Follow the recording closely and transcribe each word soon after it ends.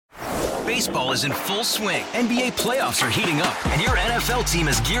Baseball is in full swing. NBA playoffs are heating up, and your NFL team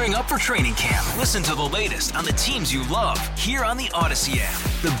is gearing up for training camp. Listen to the latest on the teams you love here on the Odyssey app.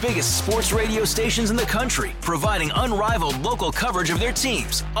 The biggest sports radio stations in the country, providing unrivaled local coverage of their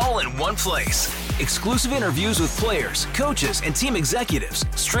teams, all in one place. Exclusive interviews with players, coaches, and team executives,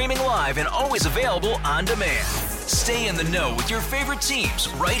 streaming live and always available on demand. Stay in the know with your favorite teams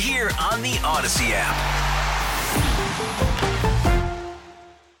right here on the Odyssey app.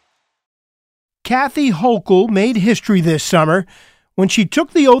 Kathy Hochul made history this summer when she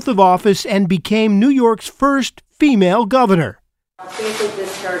took the oath of office and became New York's first female governor. I faithfully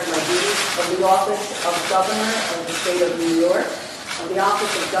discharge my duties of the office of governor of the state of New York, of the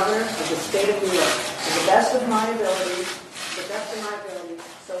office of governor of the state of New York, to the best of my ability,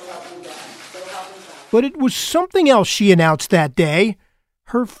 so help me God. So help me God. But it was something else she announced that day,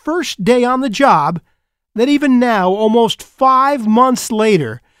 her first day on the job, that even now, almost 5 months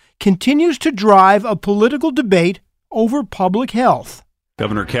later, continues to drive a political debate over public health.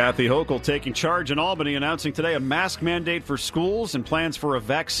 Governor Kathy Hochul taking charge in Albany, announcing today a mask mandate for schools and plans for a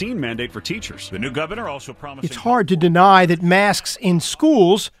vaccine mandate for teachers. The new governor also promising... It's hard to deny that masks in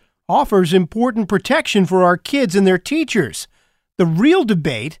schools offers important protection for our kids and their teachers. The real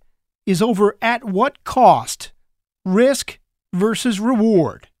debate is over at what cost, risk versus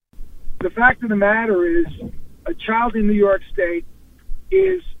reward. The fact of the matter is a child in New York State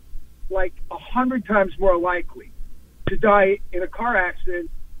is like 100 times more likely to die in a car accident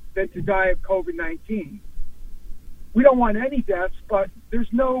than to die of COVID-19. We don't want any deaths, but there's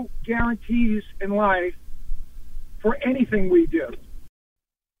no guarantees in life for anything we do.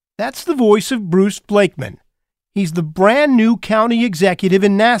 That's the voice of Bruce Blakeman. He's the brand new county executive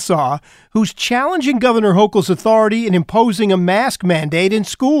in Nassau who's challenging Governor Hochul's authority in imposing a mask mandate in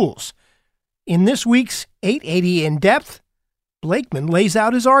schools. In this week's 880 In Depth, Blakeman lays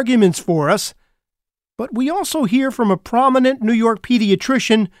out his arguments for us, but we also hear from a prominent New York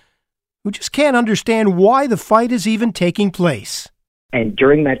pediatrician who just can't understand why the fight is even taking place. And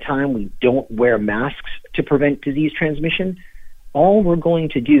during that time, we don't wear masks to prevent disease transmission. All we're going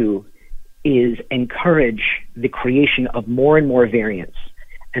to do is encourage the creation of more and more variants.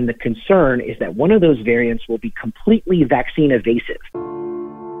 And the concern is that one of those variants will be completely vaccine evasive.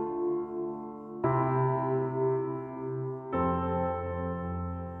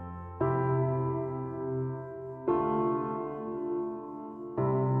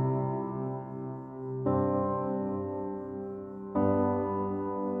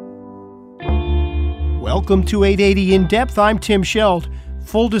 Welcome to 880 In Depth. I'm Tim Scheld.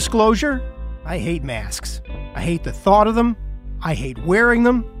 Full disclosure, I hate masks. I hate the thought of them. I hate wearing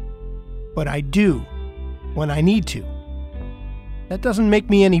them. But I do when I need to. That doesn't make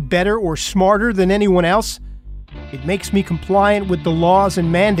me any better or smarter than anyone else. It makes me compliant with the laws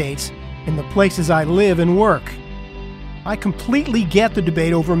and mandates in the places I live and work. I completely get the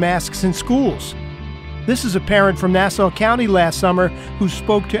debate over masks in schools. This is a parent from Nassau County last summer who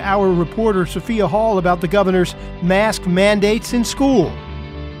spoke to our reporter Sophia Hall about the governor's mask mandates in school.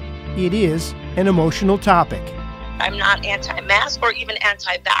 It is an emotional topic. I'm not anti-mask or even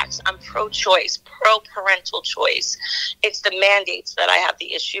anti-vax. I'm pro-choice, pro-parental choice. It's the mandates that I have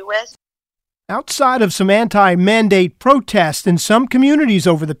the issue with. Outside of some anti-mandate protests in some communities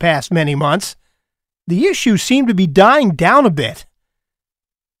over the past many months, the issue seemed to be dying down a bit.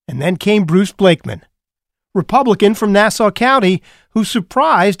 And then came Bruce Blakeman, Republican from Nassau County, who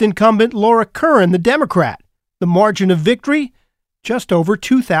surprised incumbent Laura Curran, the Democrat. The margin of victory? Just over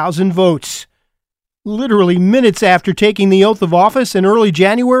 2,000 votes. Literally minutes after taking the oath of office in early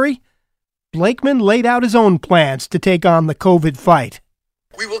January, Blakeman laid out his own plans to take on the COVID fight.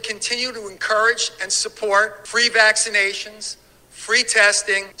 We will continue to encourage and support free vaccinations, free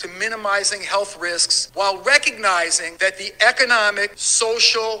testing to minimizing health risks, while recognizing that the economic,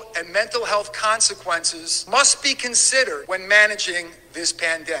 social, and mental health consequences must be considered when managing this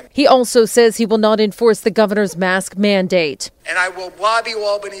pandemic. He also says he will not enforce the governor's mask mandate. And I will lobby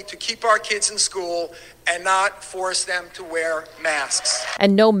Albany to keep our kids in school and not force them to wear masks.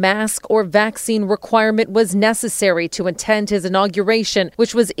 And no mask or vaccine requirement was necessary to attend his inauguration,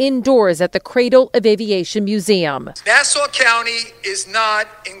 which was indoors at the Cradle of Aviation Museum. Nassau County is not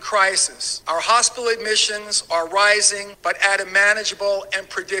in crisis. Our hospital admissions are rising, but at a manageable and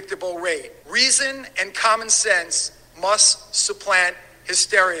predictable rate. Reason and common sense must supplant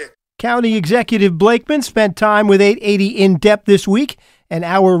hysteria. County Executive Blakeman spent time with 880 In Depth this week, and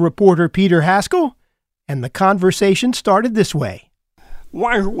our reporter Peter Haskell, and the conversation started this way.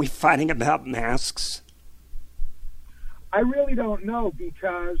 Why are we fighting about masks? I really don't know,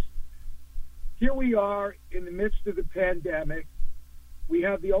 because here we are in the midst of the pandemic. We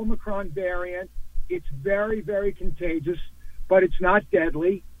have the Omicron variant. It's very, very contagious, but it's not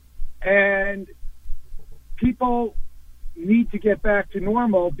deadly. And people need to get back to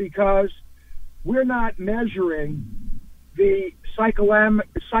normal because we're not measuring the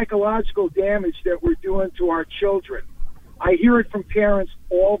psychological damage that we're doing to our children. I hear it from parents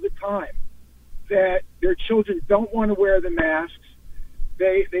all the time that their children don't want to wear the masks.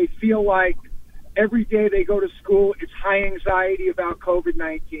 They feel like every day they go to school, it's high anxiety about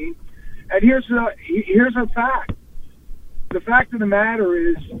COVID-19. And here's a fact. The fact of the matter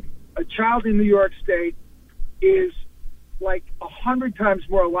is a child in New York State is like 100 times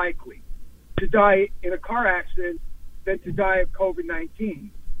more likely to die in a car accident than to die of COVID-19.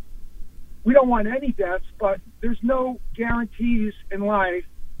 We don't want any deaths, but there's no guarantees in life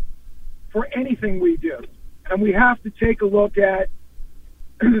for anything we do. And we have to take a look at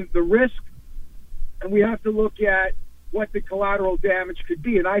the risk, and we have to look at what the collateral damage could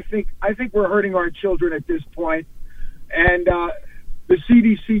be. And I think we're hurting our children at this point. And the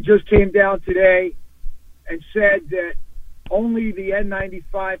CDC just came down today and said that only the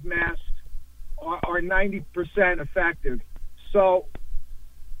N95 masks are 90% effective. So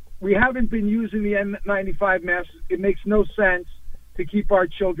we haven't been using the N95 masks. It makes no sense to keep our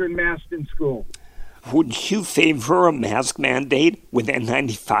children masked in school. Would you favor a mask mandate with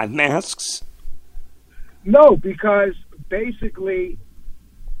N95 masks? No, because basically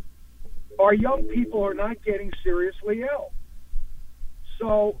our young people are not getting seriously ill.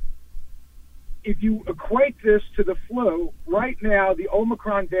 So if you equate this to the flu, right now the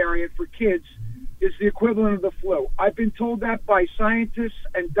Omicron variant for kids is the equivalent of the flu. I've been told that by scientists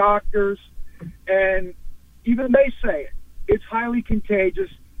and doctors, and even they say it. It's highly contagious,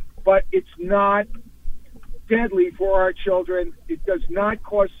 but it's not deadly for our children. It does not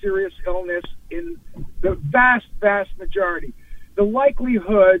cause serious illness in the vast, vast majority. The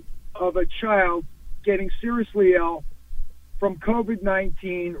likelihood of a child getting seriously ill from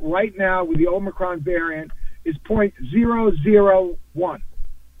COVID-19 right now with the Omicron variant is 0.001.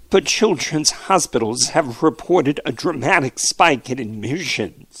 But children's hospitals have reported a dramatic spike in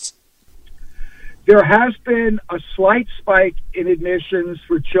admissions. There has been a slight spike in admissions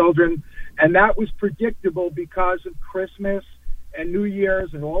for children, and that was predictable because of Christmas and New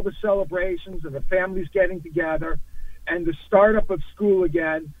Year's and all the celebrations and the families getting together and the startup of school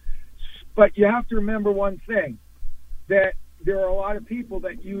again. But you have to remember one thing, that there are a lot of people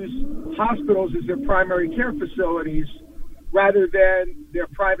that use hospitals as their primary care facilities rather than their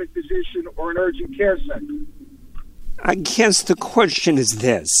private physician or an urgent care center. I guess the question is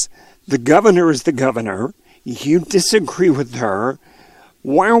this. The governor is the governor. You disagree with her.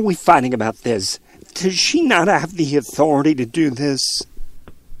 Why are we fighting about this? Does she not have the authority to do this?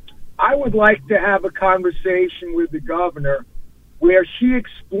 I would like to have a conversation with the governor where she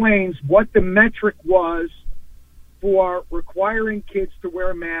explains what the metric was for requiring kids to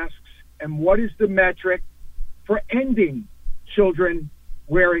wear masks and what is the metric for ending children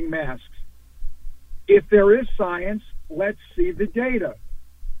wearing masks. If there is science, let's see the data.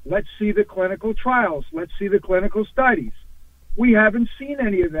 Let's see the clinical trials. Let's see the clinical studies. We haven't seen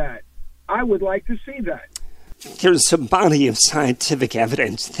any of that. I would like to see that. There's a body of scientific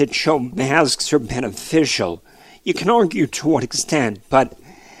evidence that show masks are beneficial. You can argue to what extent, but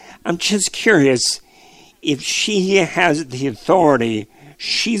I'm just curious, if she has the authority,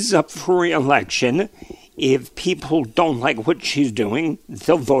 she's up for re-election. If people don't like what she's doing,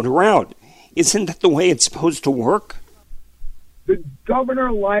 they'll vote her out. Isn't that the way it's supposed to work? The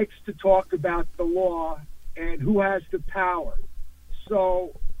governor likes to talk about the law and who has the power.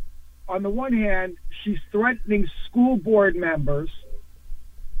 So, on the one hand, she's threatening school board members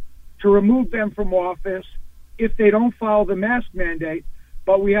to remove them from office if they don't follow the mask mandate.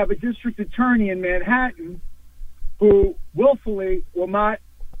 But we have a district attorney in Manhattan who willfully will not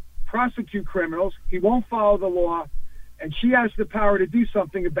prosecute criminals. He won't follow the law, and she has the power to do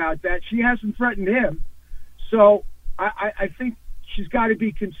something about that. She hasn't threatened him. So I think she's got to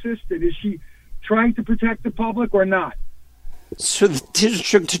be consistent. Is she trying to protect the public or not? So the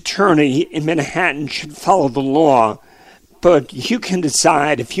district attorney in Manhattan should follow the law, but you can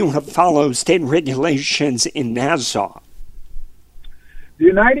decide if you want to follow state regulations in Nassau. The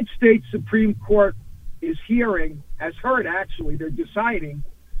United States Supreme Court has heard actually, they're deciding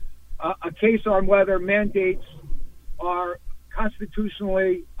a case on whether mandates are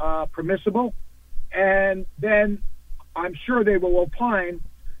constitutionally permissible, and then I'm sure they will opine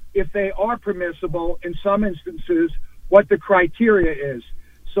if they are permissible in some instances what the criteria is.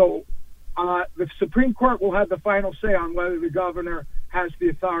 So the Supreme Court will have the final say on whether the governor has the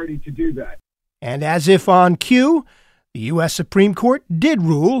authority to do that. And as if on cue, The U.S. Supreme Court did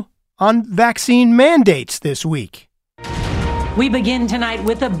rule on vaccine mandates this week. We begin tonight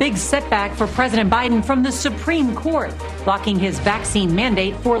with a big setback for President Biden from the Supreme Court, blocking his vaccine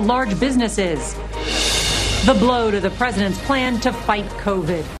mandate for large businesses. The blow to the president's plan to fight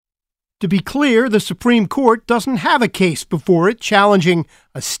COVID. To be clear, the Supreme Court doesn't have a case before it challenging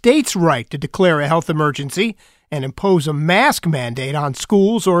a state's right to declare a health emergency and impose a mask mandate on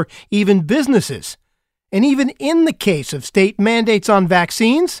schools or even businesses. And even in the case of state mandates on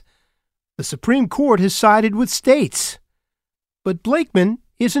vaccines, the Supreme Court has sided with states. But Blakeman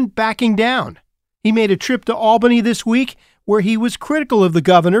isn't backing down. He made a trip to Albany this week where he was critical of the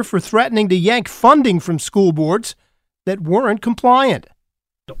governor for threatening to yank funding from school boards that weren't compliant.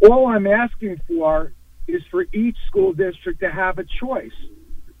 All I'm asking for is for each school district to have a choice.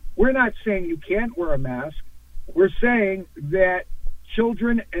 We're not saying you can't wear a mask. We're saying that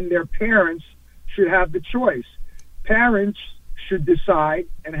children and their parents should have the choice. Parents should decide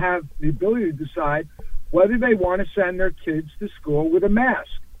and have the ability to decide whether they want to send their kids to school with a mask.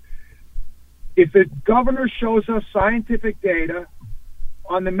 If the governor shows us scientific data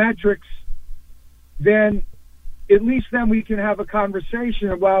on the metrics, then at least then we can have a conversation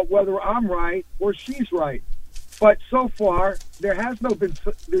about whether I'm right or she's right. But so far, there's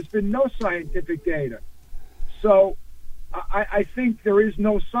been no scientific data. So I think there is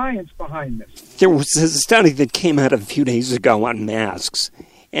no science behind this. There was a study that came out a few days ago on masks,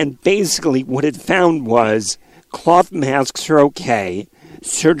 and basically what it found was cloth masks are okay,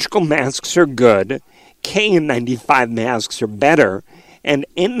 surgical masks are good, KN95 masks are better, and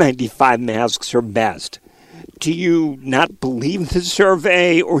N95 masks are best. Do you not believe the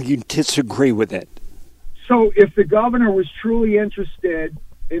survey, or you disagree with it? So if the governor was truly interested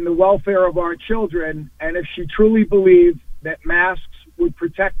in the welfare of our children, and if she truly believed that masks would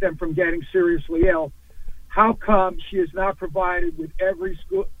protect them from getting seriously ill, how come she has not provided every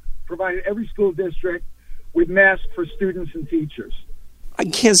school district with masks for students and teachers? I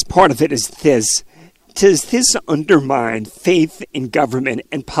guess part of it is this. Does this undermine faith in government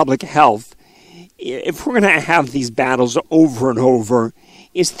and public health? If we're going to have these battles over and over,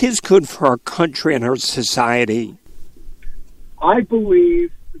 is this good for our country and our society? I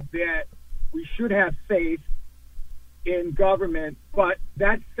believe that we should have faith in government, but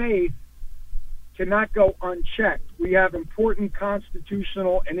that faith cannot go unchecked. We have important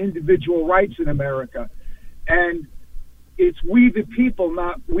constitutional and individual rights in America, and it's we the people,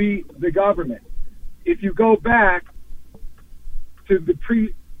 not we the government. If you go back to the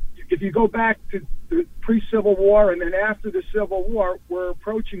pre-Civil War and then after the Civil War, we're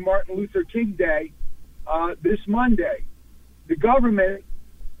approaching Martin Luther King Day this Monday. The government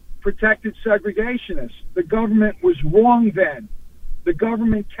protected segregationists. The government was wrong then. The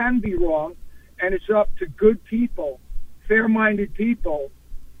government can be wrong, and it's up to good people, fair-minded people,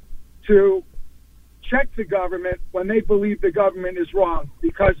 to check the government when they believe the government is wrong,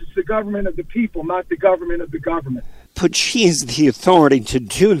 because it's the government of the people, not the government of the government. But she has the authority to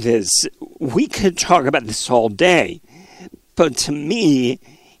do this. We could talk about this all day, but to me,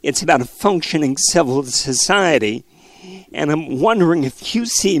 it's about a functioning civil society, and I'm wondering if you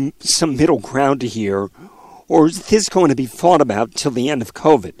see some middle ground here, or is this going to be fought about till the end of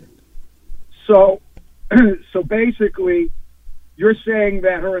COVID? So basically, you're saying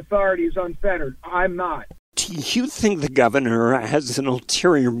that her authority is unfettered. I'm not. Do you think the governor has an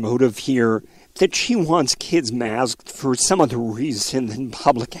ulterior motive here, that she wants kids masked for some other reason than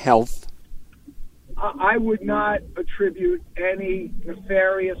public health? I would not attribute any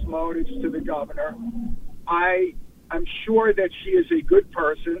nefarious motives to the governor. I'm sure that she is a good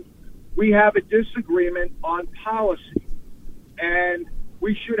person. We have a disagreement on policy, and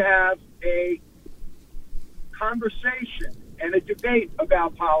we should have a conversation and a debate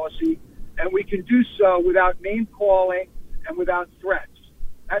about policy, and we can do so without name-calling and without threats.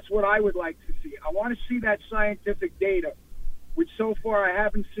 That's what I would like to see. I want to see that scientific data, which so far I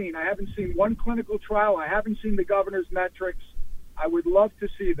haven't seen. I haven't seen one clinical trial. I haven't seen the governor's metrics. I would love to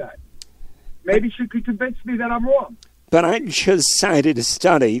see that. Maybe she could convince me that I'm wrong. But I just cited a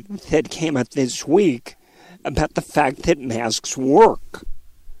study that came out this week about the fact that masks work.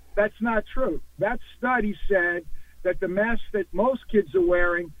 That's not true. That study said that the mask that most kids are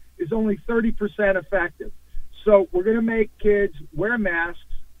wearing is only 30% effective. So we're going to make kids wear masks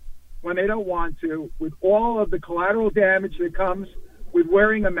when they don't want to, with all of the collateral damage that comes with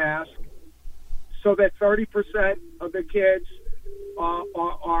wearing a mask, so that 30% of the kids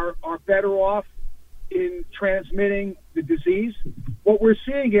are better off in transmitting the disease. What we're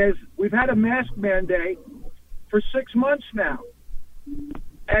seeing is we've had a mask mandate for 6 months now,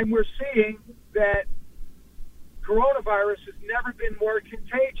 and we're seeing that coronavirus has never been more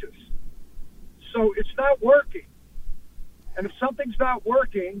contagious. So it's not working. And if something's not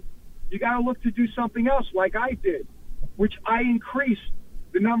working, you got to look to do something else like I did, which I increased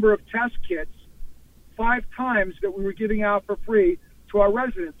the number of test kits 5 times that we were giving out for free to our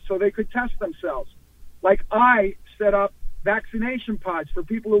residents so they could test themselves. Like I set up vaccination pods for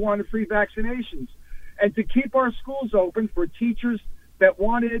people who wanted free vaccinations. And to keep our schools open for teachers that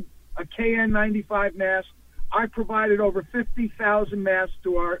wanted a KN95 mask, I provided over 50,000 masks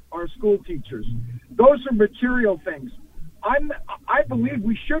to our school teachers. Those are material things. I believe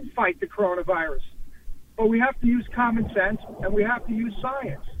we should fight the coronavirus, but we have to use common sense and we have to use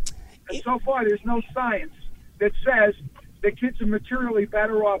science. And so far, there's no science that says that kids are materially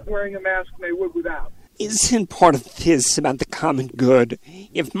better off wearing a mask than they would without. Isn't part of this about the common good?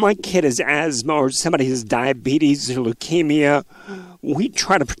 If my kid has asthma or somebody has diabetes or leukemia, we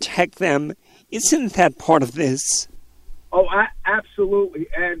try to protect them. Isn't that part of this? Oh, absolutely.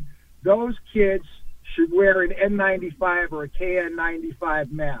 And those kids should wear an N95 or a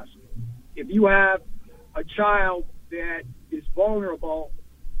KN95 mask. If you have a child that is vulnerable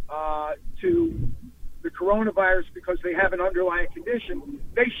to the coronavirus because they have an underlying condition,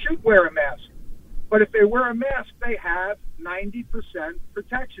 they should wear a mask. But if they wear a mask, they have 90%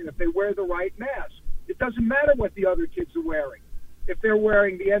 protection if they wear the right mask. It doesn't matter what the other kids are wearing, if they're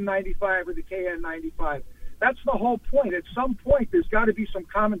wearing the N95 or the KN95. That's the whole point. At some point, there's got to be some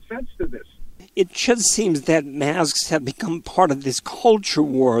common sense to this. It just seems that masks have become part of this culture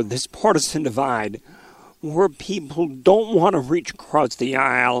war, this partisan divide, where people don't want to reach across the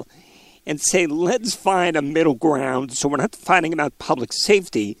aisle and say, let's find a middle ground so we're not fighting about public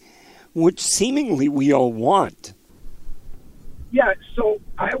safety, which seemingly we all want. Yeah, so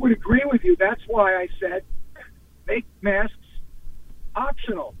I would agree with you. That's why I said make masks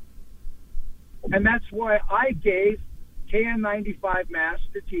optional. And that's why I gave KN95 masks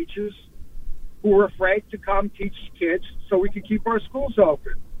to teachers who were afraid to come teach kids so we could keep our schools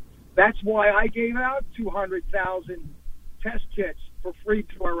open. That's why I gave out 200,000 test kits for free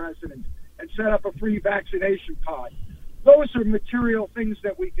to our residents and set up a free vaccination pod. Those are material things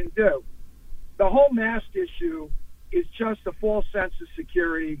that we can do. The whole mask issue is just a false sense of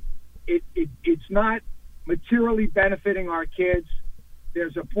security. It's not materially benefiting our kids.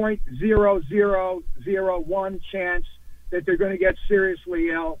 There's a 0.0001 chance that they're going to get seriously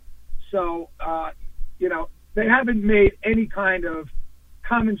ill. So, they haven't made any kind of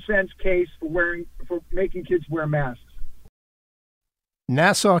common sense case for making kids wear masks.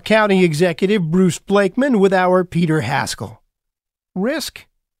 Nassau County Executive Bruce Blakeman with our Peter Haskell. Risk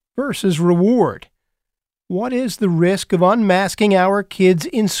versus reward. What is the risk of unmasking our kids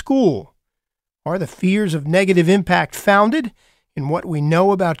in school? Are the fears of negative impact founded in what we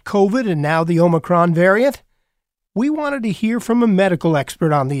know about COVID and now the Omicron variant? We wanted to hear from a medical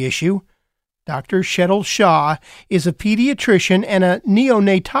expert on the issue. Dr. Shetal Shah is a pediatrician and a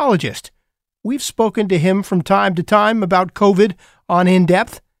neonatologist. We've spoken to him from time to time about COVID on In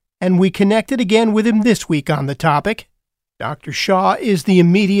Depth, and we connected again with him this week on the topic. Dr. Shah is the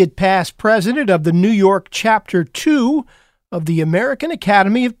immediate past president of the New York Chapter 2 of the American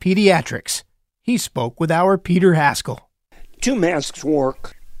Academy of Pediatrics. He spoke with our Peter Haskell. Do masks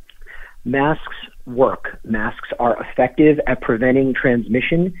work? Masks work. Masks are effective at preventing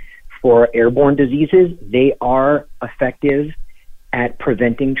transmission for airborne diseases. They are effective at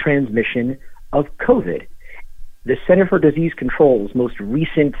preventing transmission of COVID. The Center for Disease Control's most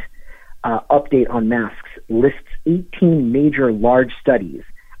recent update on masks lists 18 major large studies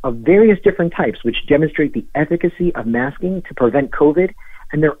of various different types which demonstrate the efficacy of masking to prevent COVID,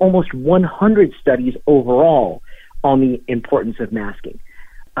 and there are almost 100 studies overall on the importance of masking.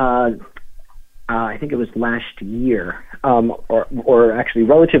 I think it was last year, or actually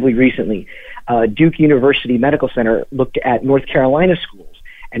relatively recently, Duke University Medical Center looked at North Carolina schools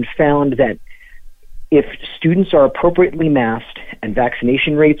and found that if students are appropriately masked and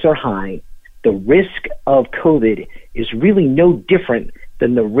vaccination rates are high, the risk of COVID is really no different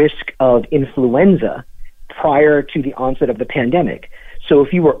than the risk of influenza prior to the onset of the pandemic. So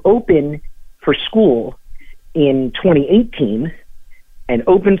if you were open for school in 2018 and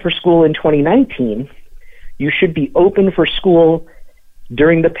open for school in 2019, you should be open for school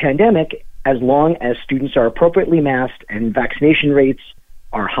during the pandemic as long as students are appropriately masked and vaccination rates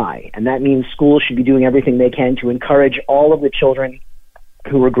are high. And that means schools should be doing everything they can to encourage all of the children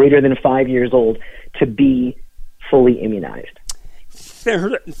who are greater than 5 years old to be fully immunized.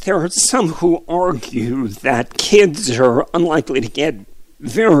 There are some who argue that kids are unlikely to get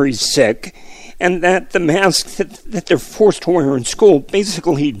very sick and that the masks that they're forced to wear in school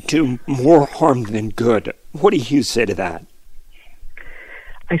basically do more harm than good. What do you say to that?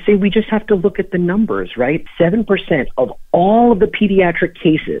 I say we just have to look at the numbers, right? 7% of all of the pediatric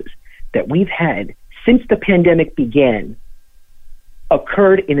cases that we've had since the pandemic began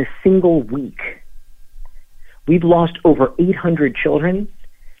occurred in a single week. We've lost over 800 children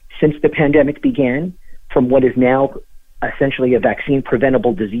since the pandemic began from what is now essentially a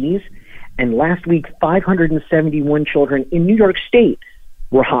vaccine-preventable disease. And last week, 571 children in New York State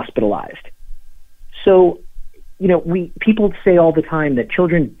were hospitalized. So, you know, people say all the time that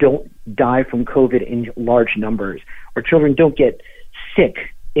children don't die from COVID in large numbers, or children don't get sick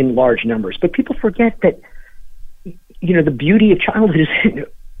in large numbers. But people forget that, you know, the beauty of childhood is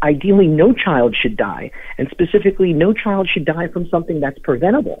ideally no child should die, and specifically no child should die from something that's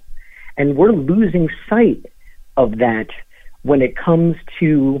preventable. And we're losing sight of that when it comes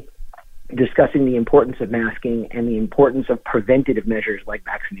to discussing the importance of masking and the importance of preventative measures like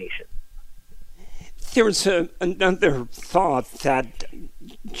vaccination. There's another thought that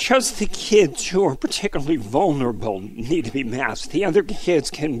just the kids who are particularly vulnerable need to be masked. The other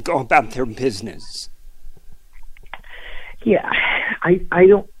kids can go about their business. Yeah, I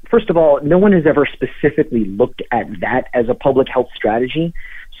don't. First of all, no one has ever specifically looked at that as a public health strategy.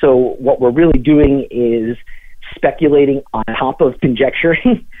 So what we're really doing is speculating on top of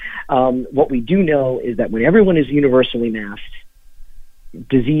conjecturing. What we do know is that when everyone is universally masked,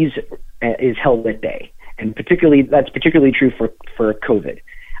 disease is held at bay, and that's particularly true for COVID.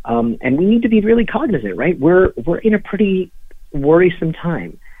 And we need to be really cognizant, right? We're in a pretty worrisome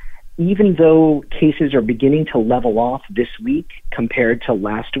time. Even though cases are beginning to level off this week compared to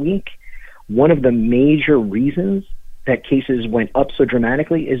last week, one of the major reasons that cases went up so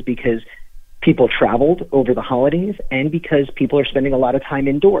dramatically is because people traveled over the holidays and because people are spending a lot of time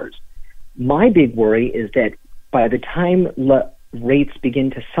indoors. My big worry is that by the time rates begin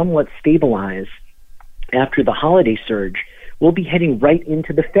to somewhat stabilize after the holiday surge, we'll be heading right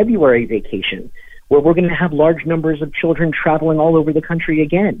into the February vacation, where we're going to have large numbers of children traveling all over the country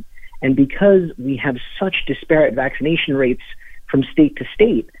again. And because we have such disparate vaccination rates from state to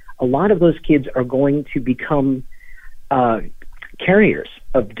state, a lot of those kids are going to become carriers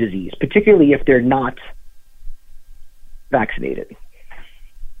of disease, particularly if they're not vaccinated.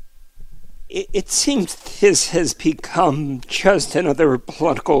 It seems this has become just another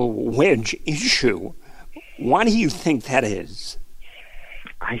political wedge issue. Why do you think that is?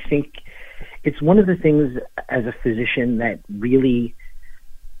 I think it's one of the things as a physician that really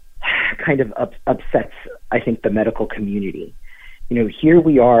kind of upsets, I think, the medical community. You know, here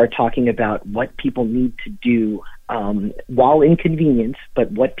we are talking about what people need to do, while inconvenient,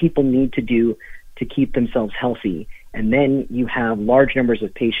 but what people need to do to keep themselves healthy. And then you have large numbers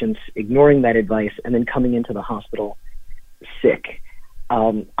of patients ignoring that advice and then coming into the hospital sick.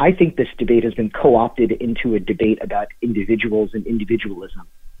 I think this debate has been co-opted into a debate about individuals and individualism.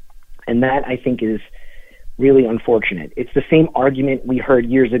 And that, I think, is really unfortunate. It's the same argument we heard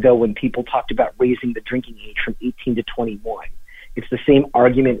years ago when people talked about raising the drinking age from 18 to 21. It's the same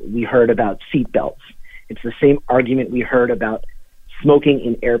argument we heard about seatbelts. It's the same argument we heard about smoking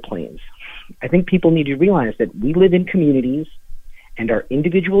in airplanes. I think people need to realize that we live in communities and our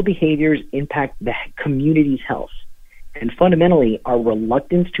individual behaviors impact the community's health. And fundamentally, our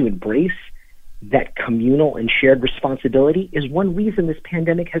reluctance to embrace that communal and shared responsibility is one reason this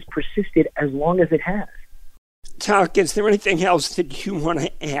pandemic has persisted as long as it has. Tuck, is there anything else that you want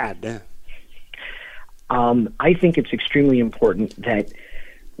to add? I think it's extremely important that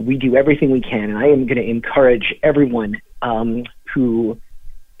we do everything we can, and I am going to encourage everyone who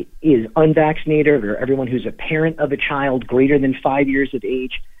is unvaccinated or everyone who's a parent of a child greater than 5 years of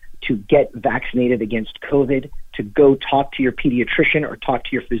age to get vaccinated against COVID, to go talk to your pediatrician or talk to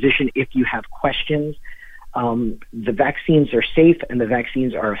your physician if you have questions. The vaccines are safe and the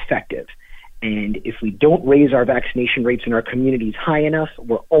vaccines are effective. And if we don't raise our vaccination rates in our communities high enough,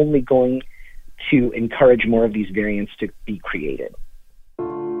 we're only going to encourage more of these variants to be created.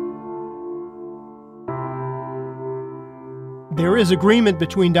 There is agreement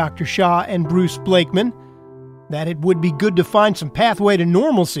between Dr. Shah and Bruce Blakeman that it would be good to find some pathway to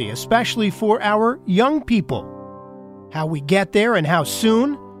normalcy, especially for our young people. How we get there and how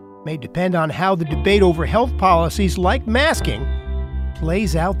soon may depend on how the debate over health policies like masking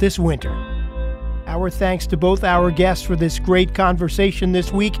plays out this winter. Our thanks to both our guests for this great conversation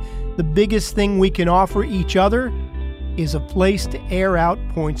this week. The biggest thing we can offer each other is a place to air out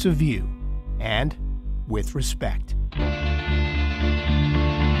points of view, and with respect.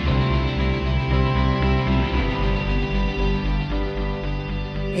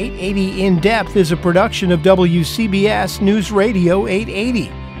 880 In Depth is a production of WCBS News Radio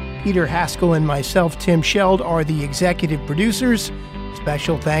 880. Peter Haskell and myself, Tim Sheld, are the executive producers.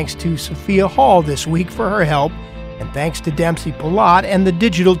 Special thanks to Sophia Hall this week for her help, and thanks to Dempsey Palat and the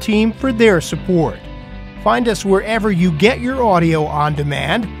digital team for their support. Find us wherever you get your audio on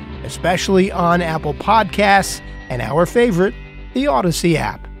demand, especially on Apple Podcasts and our favorite, the Odyssey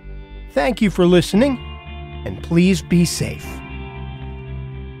app. Thank you for listening, and please be safe.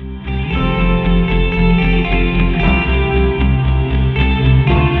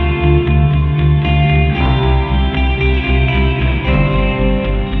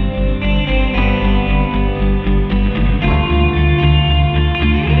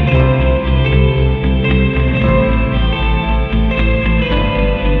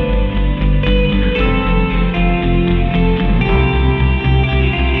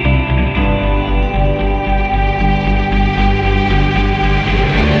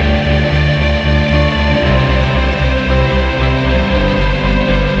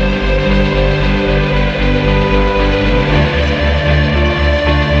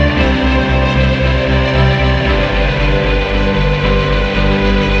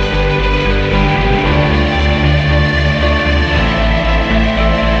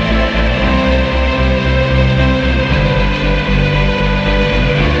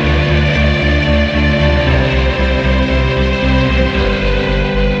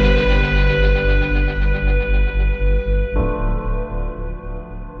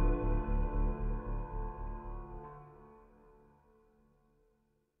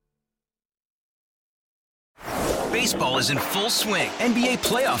 Baseball is in full swing. NBA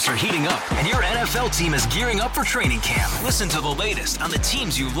playoffs are heating up, and your NFL team is gearing up for training camp. Listen to the latest on the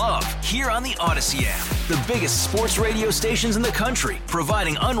teams you love here on the Odyssey app. The biggest sports radio stations in the country,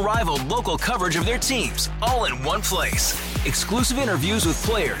 providing unrivaled local coverage of their teams, all in one place. Exclusive interviews with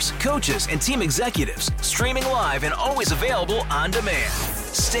players, coaches, and team executives, streaming live and always available on demand.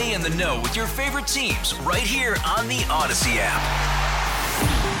 Stay in the know with your favorite teams right here on the Odyssey app.